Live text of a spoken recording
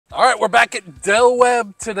All right, we're back at Del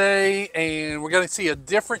Webb today, and we're going to see a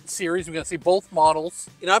different series. We're going to see both models.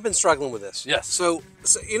 You know, I've been struggling with this. Yes. So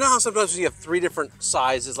you know how sometimes you have 3 different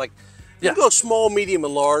sizes, like you Yeah. can go small, medium,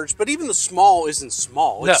 and large, but even the small isn't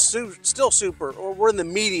small. No. It's still super. Or we're in the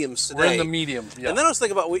mediums today. We're in the medium. Yeah. And then I was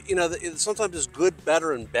thinking about, you know, sometimes it's good,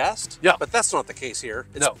 better, and best. Yeah. But that's not the case here.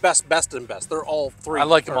 It's No. best, best, and best. They're all 3. I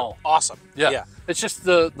like them all. Awesome. Yeah. It's just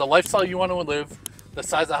the lifestyle you want to live, the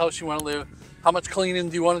size of house you want to live, how much cleaning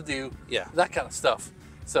do you want to do, Yeah. that kind of stuff.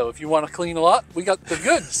 So if you want to clean a lot, we got the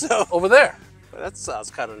goods over there. That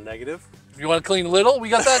sounds kind of negative. If you want to clean a little, we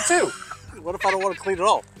got that too. What if I don't want to clean it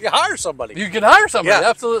all? You hire somebody. You can hire somebody, Yeah.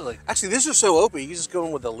 absolutely. Actually, these are so open. You can just go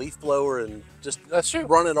in with a leaf blower and just That's true.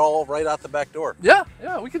 run it all right out the back door. Yeah,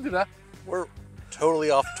 we can do that. We're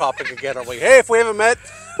totally off topic again. I'm like, hey, if we haven't met,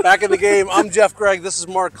 back in the game. I'm Jeff Gregg. This is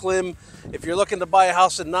Mark Klim. If you're looking to buy a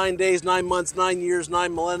house in 9 days, 9 months, 9 years,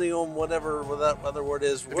 9 millennium, whatever that other word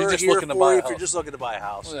is, we're just here looking to for buy you a if you're house. just looking to buy a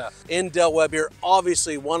house. Yeah. In Del Webb here,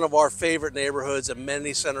 obviously one of our favorite neighborhoods.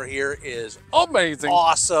 Amenity Center here is Amazing.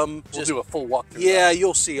 awesome. We'll do a full walkthrough. Yeah,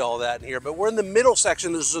 you'll see all that in here. But we're in the middle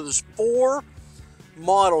section. There's 4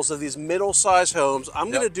 models of these middle-sized homes.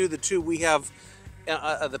 I'm going to do the 2 we have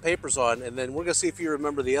the papers on, and then we're going to see if you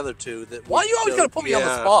remember the other 2. Why are you always going to put me on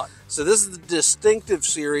the spot? So this is the distinctive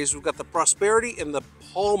series. We've got the Prosperity and the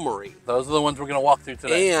Palmery. Those are the ones we're going to walk through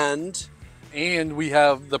today. And we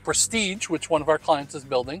have the Prestige, which one of our clients is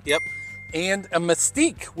building. yep. And a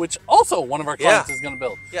Mystique, which also one of our clients is going to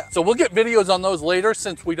build. Yeah. So we'll get videos on those later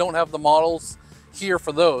since we don't have the models here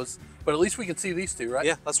for those. But at least we can see these 2, right?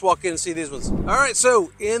 Yeah, let's walk in and see these ones. All right,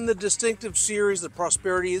 so in the distinctive series, the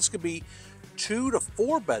Prosperity, this could be 2 to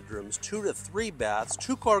 4 bedrooms, 2 to 3 baths,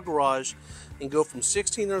 2-car garage, and go from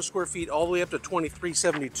 1,600 square feet all the way up to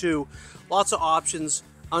 2,372. Lots of options,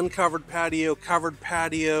 uncovered patio, covered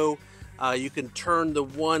patio. You can turn the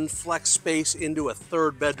 1 flex space into a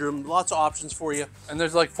 3rd bedroom. Lots of options for you. And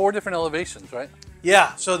there's like 4 different elevations, right?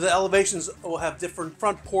 Yeah, so the elevations will have different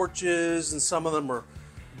front porches, and some of them are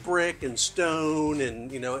brick and stone,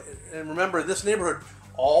 and you know, and remember this neighborhood,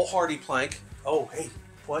 all hardy plank. Oh, hey,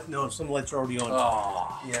 what? No, some lights are already on.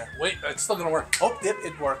 Oh, yeah. Wait, it's still gonna work. Oh, yep,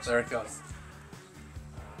 it works. There it goes.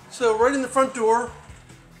 So right in the front door,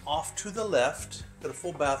 off to the left, got a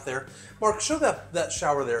full bath there. Mark, show that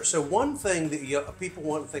shower there. So one thing that people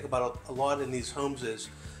want to think about a lot in these homes is,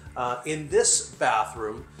 in this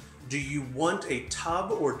bathroom, do you want a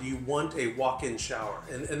tub or do you want a walk-in shower?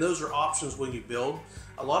 And those are options when you build.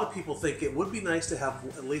 A lot of people think it would be nice to have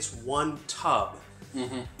at least 1 tub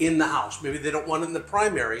in the house. Maybe they don't want it in the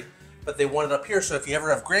primary, but they want it up here. So if you ever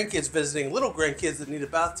have grandkids visiting, little grandkids that need a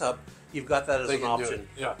bathtub, you've got that as an option.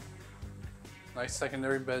 Yeah. Nice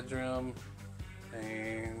secondary bedroom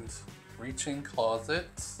and reach-in closet.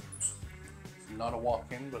 Not a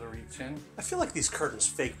walk-in, but a reach-in. I feel like these curtains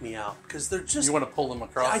fake me out because they're just... You want to pull them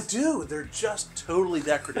across? I do. They're just totally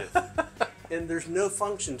decorative. And there's no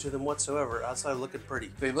function to them whatsoever outside of looking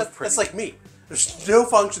pretty. They look pretty. That's like me. There's no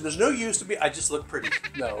function. There's no use to me. I just look pretty.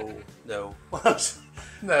 No. No.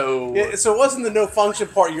 No. Yeah, so it wasn't the no function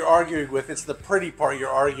part you're arguing with. It's the pretty part you're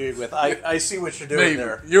arguing with. I see what you're doing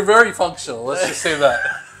there. You're very functional. Let's just say that.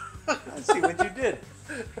 I see what you did.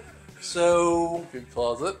 So... Good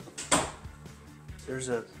closet. There's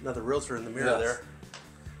another realtor in the mirror there.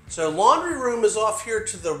 So laundry room is off here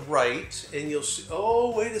to the right, and you'll see.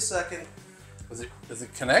 Oh, wait a second. Does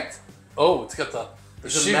it connect? Oh, it's got the.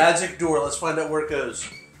 There's a magic door. Let's find out where it goes.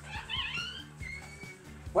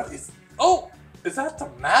 What is? Oh, is that the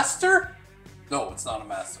master? No, it's not a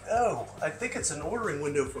master. Oh, I think it's an ordering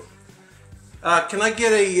window for. Can I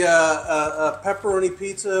get a pepperoni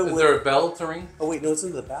pizza? Is there a bell to ring? Oh wait, no, it's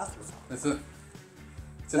in the bathroom. It's in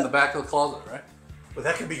the back of the closet, right? But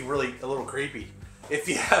that could be really a little creepy if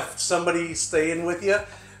you have somebody staying with you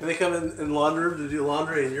and they come in the laundry room to do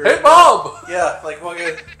laundry and you're Hey, Bob! Yeah, like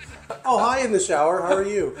walking. Oh, hi in the shower. How are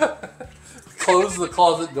you? Close the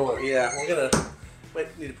closet door. Yeah, we're gonna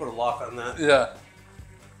need to put a lock on that. Yeah.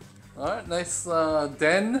 All right, nice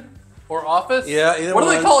den or office. Yeah. What do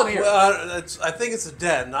they call it here? Well, I think it's a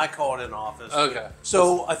den. I call it an office. Okay.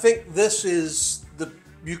 So I think this is the.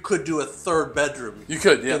 You could do a 3rd bedroom. You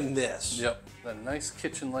could, yeah. In this. Yep. A nice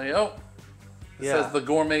kitchen layout. It Yeah. says the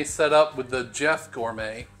gourmet setup with the Jeff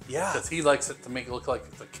gourmet. Yeah. Because he likes it to make it look like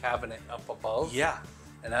it's a cabinet up above. Yeah.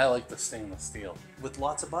 And I like the stainless steel. With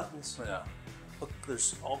lots of buttons. Yeah. Look,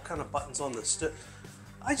 there's all kind of buttons on this. Look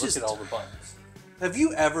at all the buttons. Have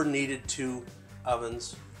you ever needed 2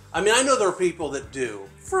 ovens? I mean, I know there are people that do.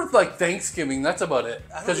 For like Thanksgiving, that's about it.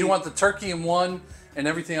 Because you want the turkey in one and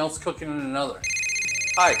everything else cooking in another.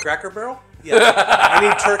 Hi, Cracker Barrel? Yeah. I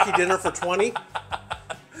need turkey dinner for 20.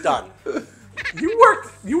 Done.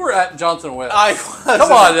 You were at Johnson Webb. I was.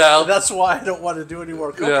 Come on now. That's why I don't want to do any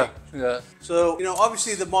more cooking. Yeah. So,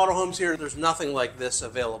 obviously the model homes here, there's nothing like this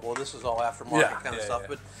available. This is all aftermarket kind of stuff.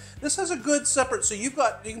 But this has a good separate, so you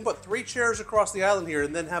can put 3 chairs across the island here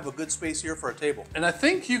and then have a good space here for a table. And I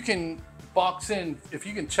think you can box in, if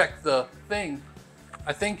you can check the thing,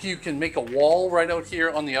 I think you can make a wall right out here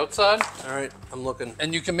on the outside. All right, I'm looking.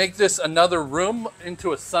 And you can make this another room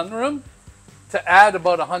into a sunroom to add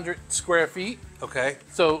about 100 square feet. Okay.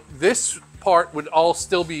 So this part would all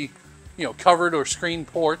still be, covered or screened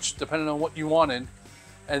porch, depending on what you wanted.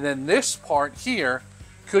 And then this part here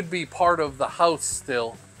could be part of the house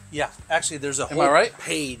still. Yeah, actually there's a whole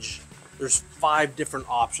page. There's 5 different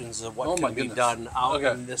options of what can be done out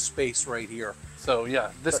in this space right here. So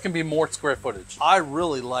this can be more square footage. I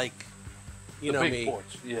really like, the big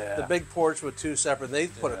porch. Yeah. The big porch with 2 separate. They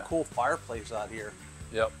put a cool fireplace out here.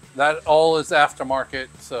 Yep. That all is aftermarket.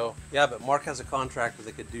 So yeah, but Mark has a contractor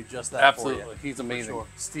that could do just that. Absolutely. For you. He's amazing. Sure.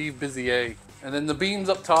 Steve Bizier. And then the beams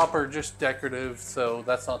up top are just decorative, so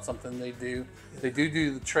that's not something they do. They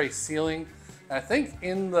do the tray ceiling. And I think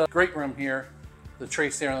in the great room here, the tray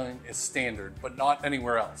ceiling is standard, but not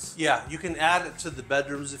anywhere else. Yeah, you can add it to the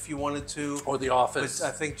bedrooms if you wanted to. Or the office. But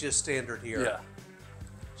I think just standard here. Yeah.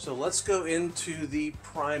 So let's go into the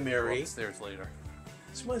primary. Go upstairs later.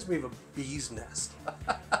 This reminds me of a bee's nest.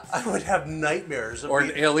 I would have nightmares. Or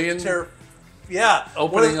an alien. Yeah.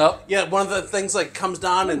 Opening up. Yeah, one of the things like comes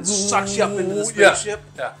down and sucks you up into the spaceship.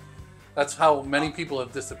 Yeah. That's how many people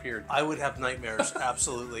have disappeared. I would have nightmares,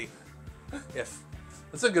 absolutely.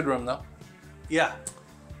 It's a good room though. Yeah.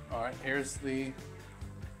 All right, here's the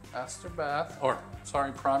master bath,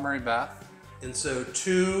 primary bath. And so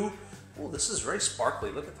 2, oh, this is very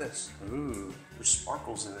sparkly. Look at this. Ooh. There's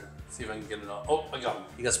sparkles in it. See if I can get it on. Oh, I got them.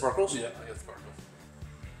 You got sparkles? Yeah, I got sparkles.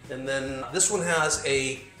 And then this one has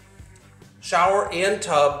a shower and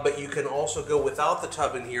tub, but you can also go without the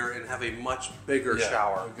tub in here and have a much bigger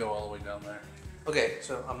shower. I'll go all the way down there. Okay,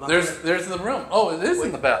 so I'm not. There's the room. Oh, it is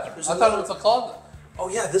in the bathroom. I thought it was a closet. Oh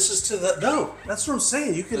yeah, this is to the. No, that's what I'm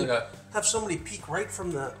saying. You can have somebody peek right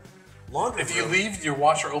from the laundry room. If you leave your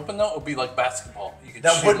washer open though, it would be like basketball. You could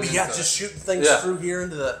that would be just shooting things through here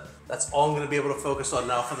into the. That's all I'm going to be able to focus on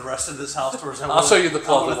now for the rest of this house tours. I'll show you the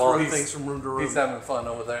closet. Throwing things from room to room. He's having fun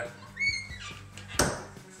over there.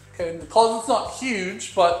 Okay, the closet's not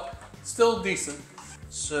huge, but still decent.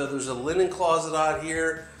 So there's a linen closet out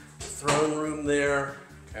here, throne room there,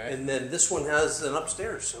 okay. And then this one has an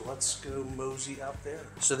upstairs. So let's go mosey out there.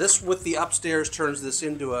 So this with the upstairs turns this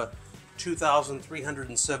into a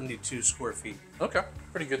 2,372 square feet. Okay,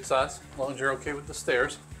 pretty good size, as long as you're okay with the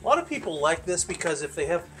stairs. A lot of people like this because if they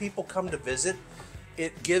have people come to visit,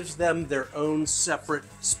 it gives them their own separate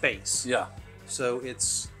space. Yeah. So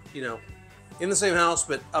it's, in the same house,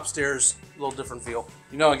 but upstairs, a little different feel.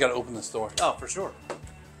 I got to open this door. Oh, for sure.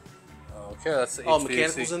 Okay, that's the HVAC. Oh,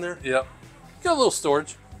 mechanicals in there? Yep. Got a little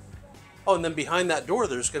storage. Oh, and then behind that door,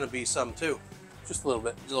 there's going to be some too. Just a little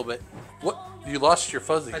bit. A little bit. What? You lost your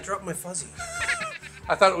fuzzy. I dropped my fuzzy.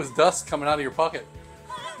 I thought it was dust coming out of your pocket.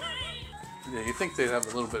 Yeah, you think they'd have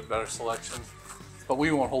a little bit better selection, but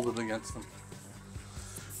we won't hold it against them.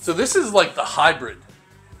 So this is like the hybrid.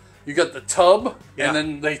 You got the tub, and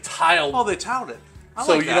then they tiled. Oh, they tiled it.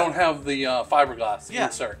 So you don't have the fiberglass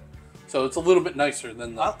insert. So it's a little bit nicer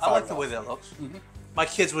than the I like the way that looks. Mm-hmm. My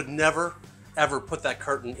kids would never, ever put that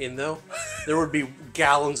curtain in, though. There would be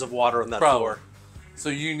gallons of water on that floor. So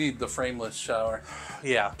you need the frameless shower.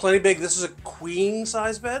 Yeah. Plenty big. This is a queen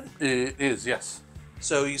size bed? It is, yes.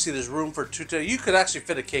 So you see there's room for 2 tables. You could actually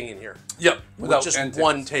fit a king in here. Yep. Without just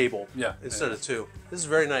one table. Yeah. Instead of 2. This is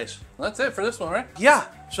very nice. Well, that's it for this one, right? Yeah.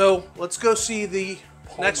 So let's go see the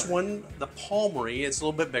next one, the Palmery. It's a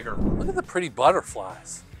little bit bigger. Look at the pretty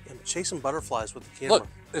butterflies. Yeah, I'm chasing butterflies with the camera. Look,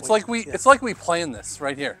 it's like we planned this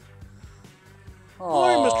right here.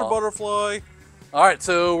 Hi, Mr. Butterfly. All right,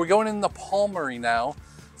 so we're going in the Palmery now.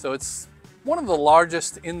 So it's one of the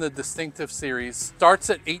largest in the distinctive series. Starts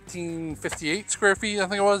at 1,858 square feet, I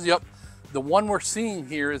think it was. Yep. The one we're seeing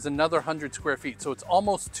here is another 100 square feet. So it's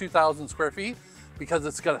almost 2,000 square feet because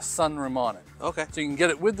it's got a sunroom on it. Okay. So you can get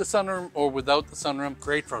it with the sunroom or without the sunroom.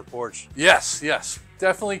 Great front porch. Yes, yes.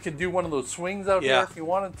 Definitely could do one of those swings out here if you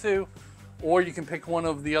wanted to. Or you can pick one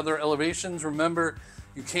of the other elevations. Remember,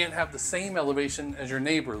 you can't have the same elevation as your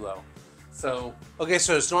neighbor though. So okay,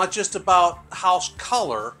 so it's not just about house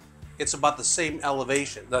color, it's about the same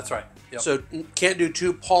elevation. That's right. Yep. So can't do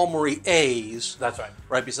 2 Palmery A's. That's right.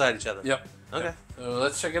 Right beside each other. Yep. Okay. Yep. So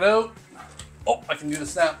let's check it out. Oh, I can do the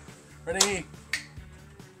snap. Ready?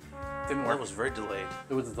 Didn't work. That was very delayed.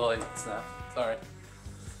 It was a delayed snap. It's all right.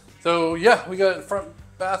 So yeah, we got front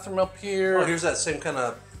bathroom up here. Oh, here's that same kind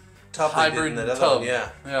of tub hybrid in that other tub. one. Yeah.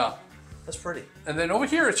 Yeah. That's pretty. And then over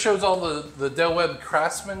here it shows all the Del Webb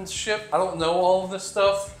craftsmanship. I don't know all of this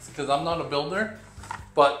stuff because I'm not a builder,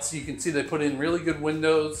 but you can see they put in really good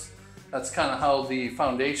windows. That's kind of how the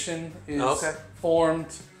foundation is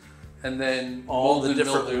formed. And then all the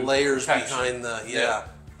different mildew layers texture. behind the, yeah.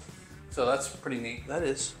 So that's pretty neat. That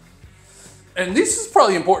is. And this is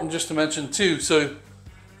probably important just to mention too. So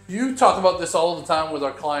you talk about this all the time with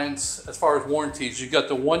our clients as far as warranties. You got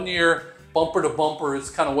the 1 year bumper to bumper is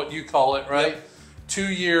kind of what you call it, right? Yep.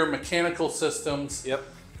 2 year mechanical systems. Yep.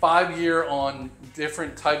 5 year on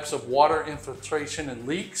different types of water infiltration and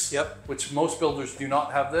leaks. Yep. Which most builders do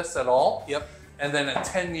not have this at all. Yep. And then a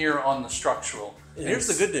 10 year on the structural. And here's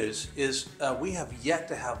the good news is we have yet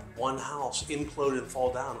to have one house implode and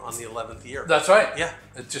fall down on the 11th year. That's right. Yeah.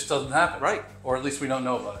 It just doesn't happen. Right. Or at least we don't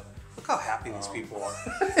know about it. Look how happy these people are.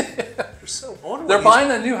 They're so. They're buying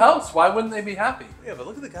a new house. Why wouldn't they be happy? Yeah, but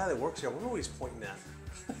look at the guy that works here. I wonder what he's pointing at.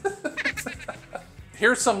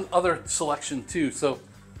 Here's some other selection too. So,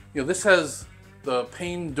 this has the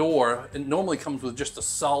pane door. It normally comes with just a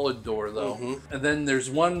solid door though. And then there's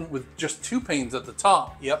one with just 2 panes at the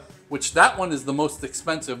top. Yep. Which that one is the most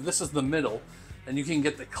expensive. This is the middle. And you can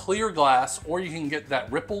get the clear glass or you can get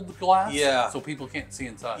that rippled glass. Yeah. So people can't see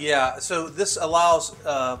inside. Yeah, so this allows,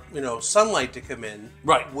 sunlight to come in.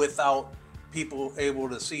 Right. Without people able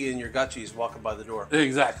to see in your gutchies walking by the door.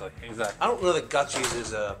 Exactly. I don't know that gutchies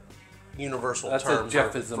is a universal term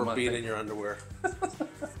for being in your underwear.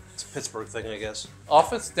 It's a Pittsburgh thing, I guess.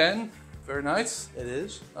 Office den, very nice. It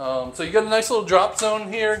is. So you got a nice little drop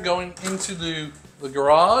zone here going into the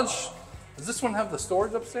garage. Does this one have the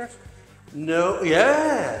storage upstairs? No.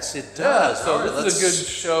 Yes, it does. Yeah, so this is a good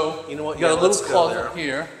show. You know what? You got a little closet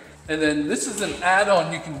here, and then this is an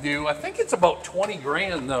add-on you can do. I think it's about 20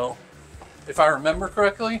 grand though, if I remember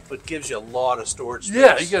correctly. But it gives you a lot of storage space.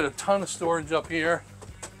 Yeah, you get a ton of storage up here.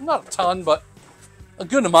 Not a ton, but a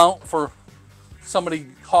good amount for somebody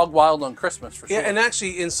hog wild on Christmas for sure. Yeah, and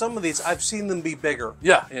actually in some of these, I've seen them be bigger.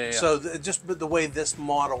 Yeah. So just the way this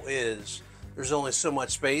model is, there's only so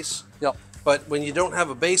much space. Yep. But when you don't have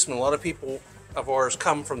a basement, a lot of people of ours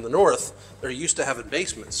come from the north. They're used to having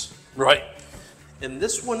basements. Right. And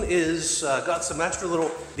this one is got some extra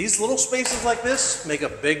these little spaces like this make a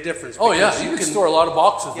big difference. Oh yeah, you can store a lot of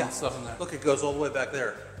boxes and stuff in there. Look, it goes all the way back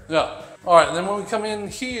there. Yeah. All right, and then when we come in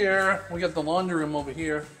here, we got the laundry room over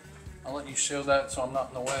here. I'll let you show that so I'm not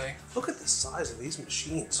in the way. Look at the size of these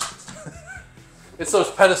machines. It's those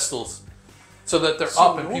pedestals so that they're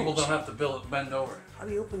up and people don't have to bend over. How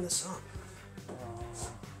do you open this up?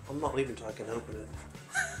 I'm not leaving until I can open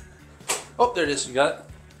it. Oh, there it is. You got it?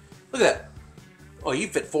 Look at that. Oh, you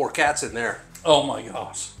fit 4 cats in there. Oh my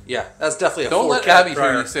gosh. Yeah, that's definitely a Don't 4 let cat Abby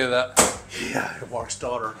dryer. hear you say that. Yeah, Mark's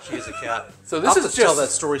daughter. She is a cat. So this I'll is have to tell just- that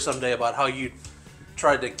story someday about how you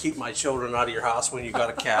tried to keep my children out of your house when you got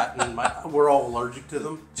a cat, and we're all allergic to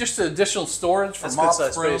them. Just additional storage for That's mop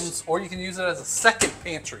good size rooms, space. or you can use it as a second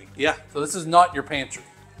pantry. Yeah, So this is not your pantry.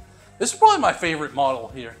 This is probably my favorite model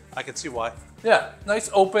here. I can see why. Yeah, nice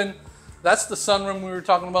open. That's the sunroom we were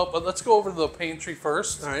talking about, but let's go over to the pantry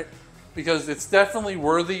first. All right. Because it's definitely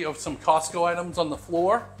worthy of some Costco items on the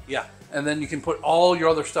floor. Yeah. And then you can put all your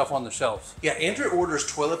other stuff on the shelves. Yeah, Andrew orders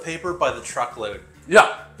toilet paper by the truckload.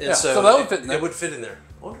 Yeah. And yeah. so that would fit in there. It would fit in there.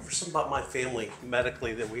 I wonder if there's something about my family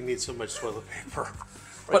medically that we need so much toilet paper.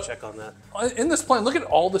 But- check on that. In this plan, look at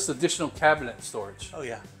all this additional cabinet storage. Oh,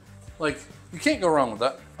 yeah. Like, you can't go wrong with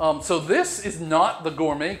that. So this is not the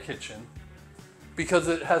gourmet kitchen because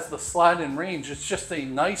it has the slide-in range. It's just a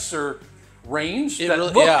nicer range that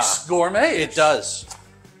looks gourmet. It does.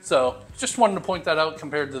 So just wanted to point that out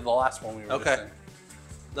compared to the last one we were just in.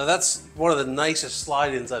 Now that's one of the nicest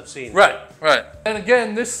slide-ins I've seen. Right. And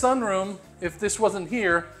again, this sunroom, if this wasn't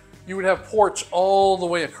here, you would have porch all the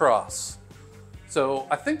way across. So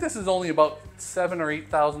I think this is only about $7,000 or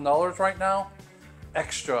 $8,000 right now,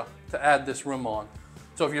 extra to add this room on.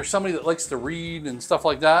 So if you're somebody that likes to read and stuff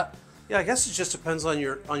like that, Yeah, I guess it just depends on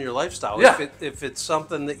your lifestyle. Yeah. If it's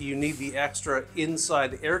something that you need the extra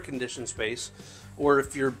inside air conditioned space, or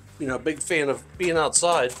if you're a big fan of being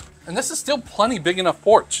outside. and this is still plenty big enough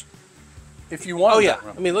porch. If you want. Oh yeah, that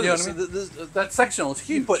room. I mean look You know at what I mean? this. That sectional is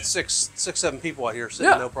huge. You put six, 7 people out here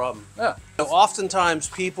sitting, Yeah. no problem. Yeah. So oftentimes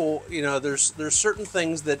people, there's certain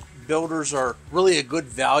things that builders are really a good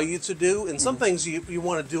value to do, and some things you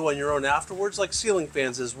want to do on your own afterwards. Like ceiling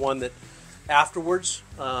fans is one that afterwards,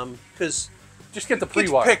 because Just get the you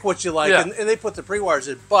pre-wire. pick what you like, Yeah. and they put the pre-wires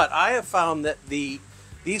in. But I have found that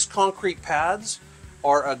these concrete pads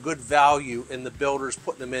are a good value, and the builder's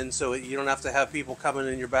putting them in so you don't have to have people coming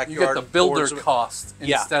in your backyard. You get the builder cost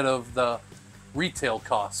instead of the retail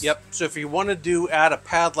cost. Yep. So if you want to add a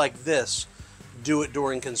pad like this, do it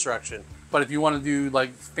during construction. But if you want to do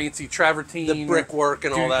like fancy travertine, the brickwork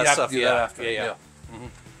and all that stuff, yeah. Mm-hmm.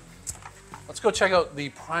 Let's go check out the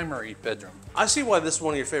primary bedroom. I see why this is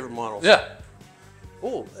one of your favorite models. Yeah.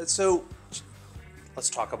 Oh, so let's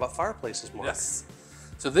talk about fireplaces, Mark. Yes.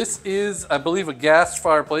 So this is, I believe, a gas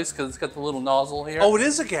fireplace because it's got the little nozzle here. Oh, it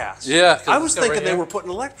is a gas. Yeah. I was thinking they were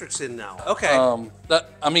putting electrics in now. Okay.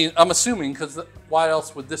 I'm assuming because why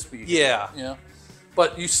else would this be? Yeah. Yeah.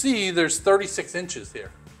 But you see, there's 36 inches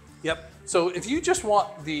here. Yep. So if you just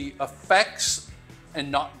want the effects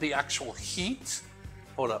and not the actual heat,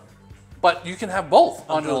 hold up. But you can have both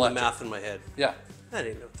on I'm your doing the math in my head. Yeah. That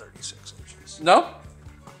ain't no 36 inches. No?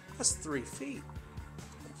 That's 3 feet.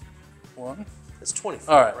 One. It's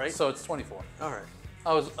 24, all right, right? So it's 24. All right.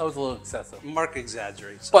 I was a little excessive. Mark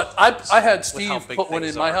exaggerates. But I had Steve put one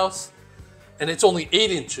in my house, and it's only 8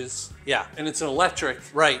 inches. Yeah. And it's an electric.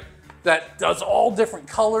 Right. That does all different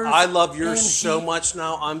colors. I love yours so much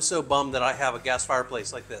now. I'm so bummed that I have a gas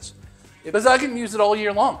fireplace like this. Because I can use it all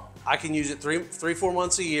year long. I can use it 4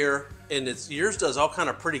 months a year, and yours does all kind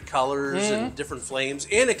of pretty colors and different flames,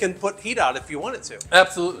 and it can put heat out if you want it to.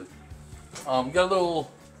 Absolutely. Got a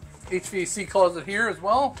little HVAC closet here as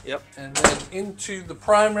well. Yep. And then into the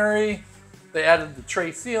primary, they added the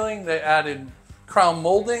tray ceiling. They added crown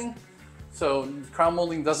molding, so crown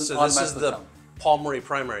molding doesn't automatically this is the come. Palmery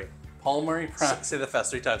primary. Palmery primary. Say that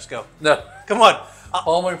fast 3 times. Go. No. Come on.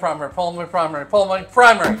 Palmery primary. Palmery primary. Palmery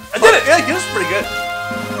primary. I did it. Yeah, it was pretty good.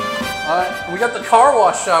 All right. We got the car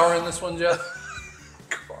wash shower in this one, Jeff.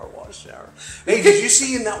 Car wash shower. Hey, did you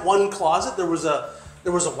see in that one closet there was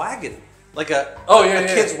a wagon? Like a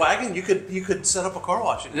kid's wagon. You could set up a car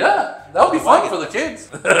wash in. Yeah, that would be fun for the kids.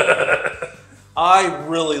 I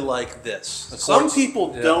really like this. Some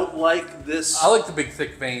people don't like this. I like the big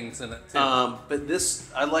thick veins in it too. But this,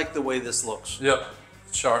 I like the way this looks. Yep,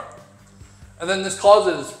 sharp. And then this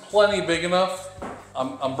closet is plenty big enough.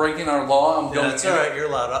 I'm breaking our law. I'm going. That's all right. You're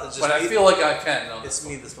allowed. But I feel like I can. It's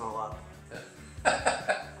me that's not allowed.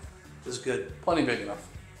 Yeah. It's good. Plenty big enough.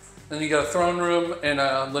 Then you got a throne room and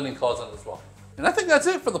a linen closet as well. And I think that's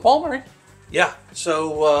it for the Palmery. Yeah.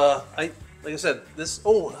 So like I said, this.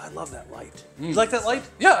 Oh, I love that light. You like that light?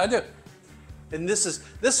 Yeah, I do. And this is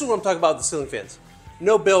what I'm talking about. The ceiling fans.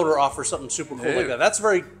 No builder offers something super cool like that. That's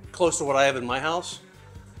very close to what I have in my house.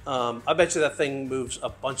 I bet you that thing moves a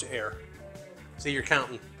bunch of air. See, you're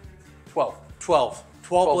counting. 12 bladed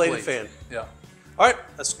blades. fan. Yeah. All right,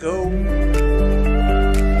 let's go.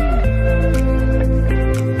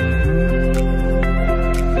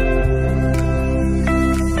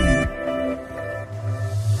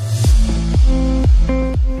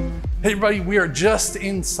 Hey everybody, we are just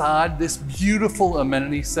inside this beautiful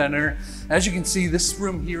amenity center. As you can see, this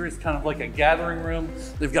room here is kind of like a gathering room.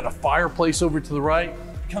 They've got a fireplace over to the right.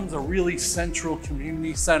 Becomes a really central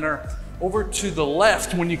community center. Over to the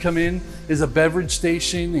left, when you come in, is a beverage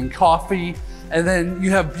station and coffee. And then you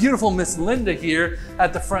have beautiful Miss Linda here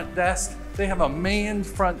at the front desk. They have a manned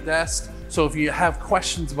front desk. So if you have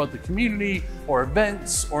questions about the community or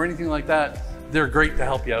events or anything like that, they're great to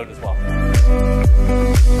help you out as well.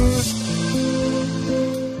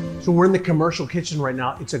 So we're in the commercial kitchen right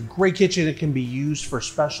now. It's a great kitchen. It can be used for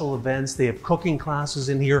special events. They have cooking classes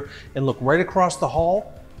in here. And look, right across the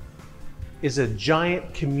hall is a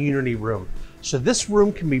giant community room. So this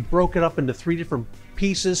room can be broken up into 3 different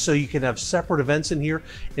pieces so you can have separate events in here.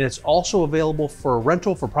 And it's also available for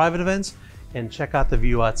rental for private events. And check out the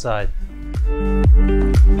view outside.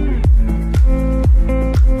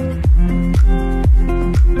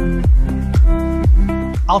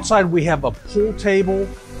 Outside we have a pool table.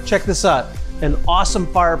 Check this out, an awesome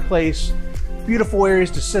fireplace, beautiful areas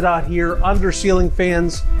to sit out here, under ceiling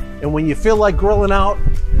fans, and when you feel like grilling out,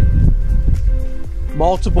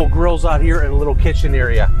 multiple grills out here and a little kitchen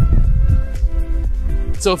area.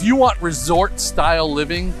 So if you want resort style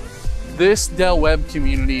living, this Del Webb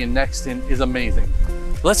community in Nexton is amazing.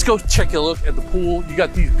 Let's go check a look at the pool. You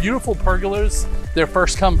got these beautiful pergolas. They're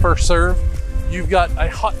first come, first serve. You've got a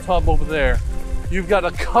hot tub over there. You've got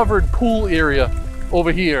a covered pool area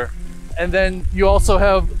over here. And then you also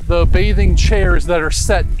have the bathing chairs that are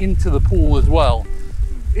set into the pool as well.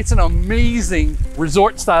 It's an amazing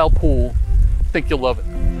resort style pool. I think you'll love it.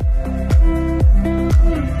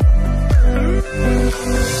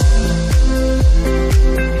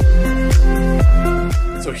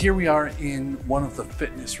 So here we are in one of the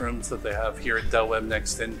fitness rooms that they have here at Del Webb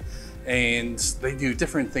Nexton. And they do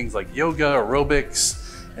different things like yoga, aerobics,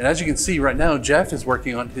 And as you can see right now, Jeff is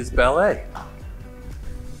working on his ballet.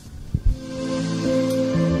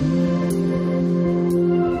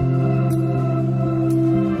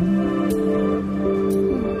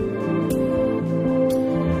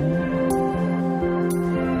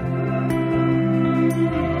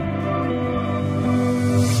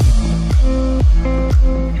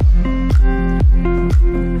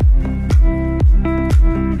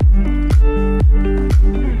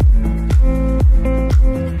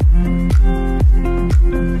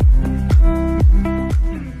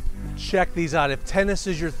 Check these out. If tennis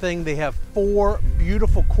is your thing, they have 4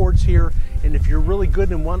 beautiful courts here. And if you're really good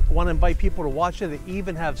and want to invite people to watch it, they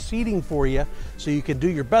even have seating for you so you can do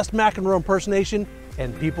your best McEnroe impersonation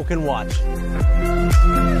and people can watch.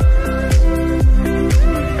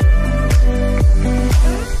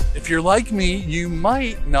 If you're like me, you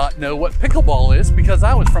might not know what pickleball is because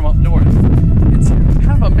I was from up north. It's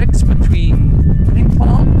kind of a mix between ping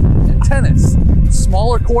pong and tennis.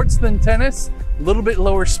 Smaller courts than tennis, a little bit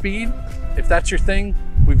lower speed. If that's your thing,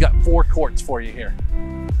 we've got 4 courts for you here.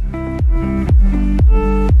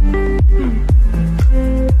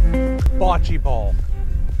 Bocce ball.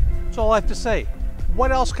 That's all I have to say.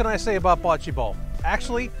 What else can I say about bocce ball?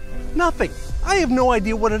 Actually, nothing. I have no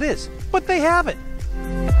idea what it is, but they have it.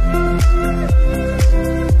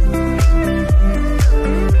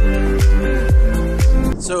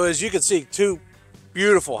 So as you can see, 2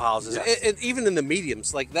 beautiful houses, yes. And even in the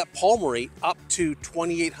mediums, like that Palmery up to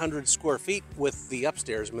 2,800 square feet with the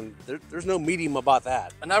upstairs. I mean, there's no medium about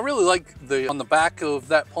that. And I really like on the back of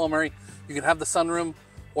that Palmery, you can have the sunroom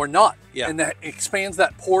or not. Yeah. And that expands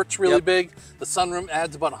that porch really big. The sunroom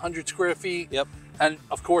adds about 100 square feet. Yep. And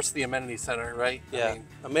of course the amenity center, right? Yeah, I mean,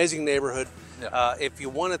 amazing neighborhood. Yeah. If you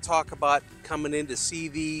want to talk about coming in to see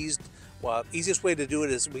these, well, easiest way to do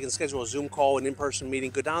it is we can schedule a Zoom call, an in-person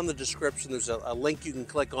meeting. Go down the description. There's a link you can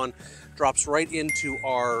click on, drops right into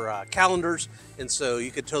our calendars. And so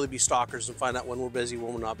you could totally be stalkers and find out when we're busy,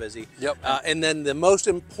 when we're not busy. Yep. And then the most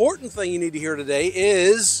important thing you need to hear today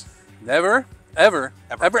is never, ever,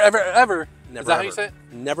 ever, ever, ever. Never, is that how you say it?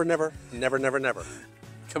 Never, never, never, never, never.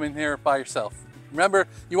 Come in here by yourself. Remember,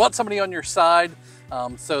 you want somebody on your side.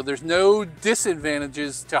 So there's no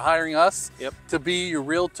disadvantages to hiring us to be your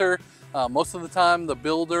realtor. Most of the time, the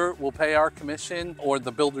builder will pay our commission, or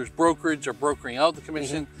the builder's brokerage or brokering out the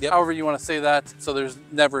commission, however you want to say that. So there's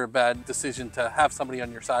never a bad decision to have somebody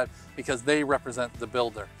on your side because they represent the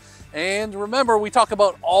builder. And remember, we talk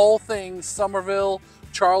about all things Summerville,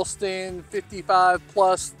 Charleston, 55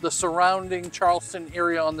 plus, the surrounding Charleston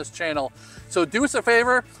area on this channel. So do us a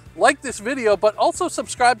favor, like this video, but also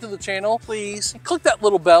subscribe to the channel, please. And click that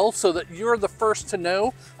little bell so that you're the first to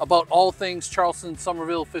know about all things Charleston,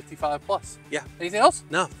 Summerville, 55 plus. Yeah. Anything else?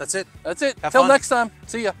 No, that's it. That's it. Have Till fun. next time.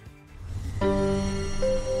 See ya.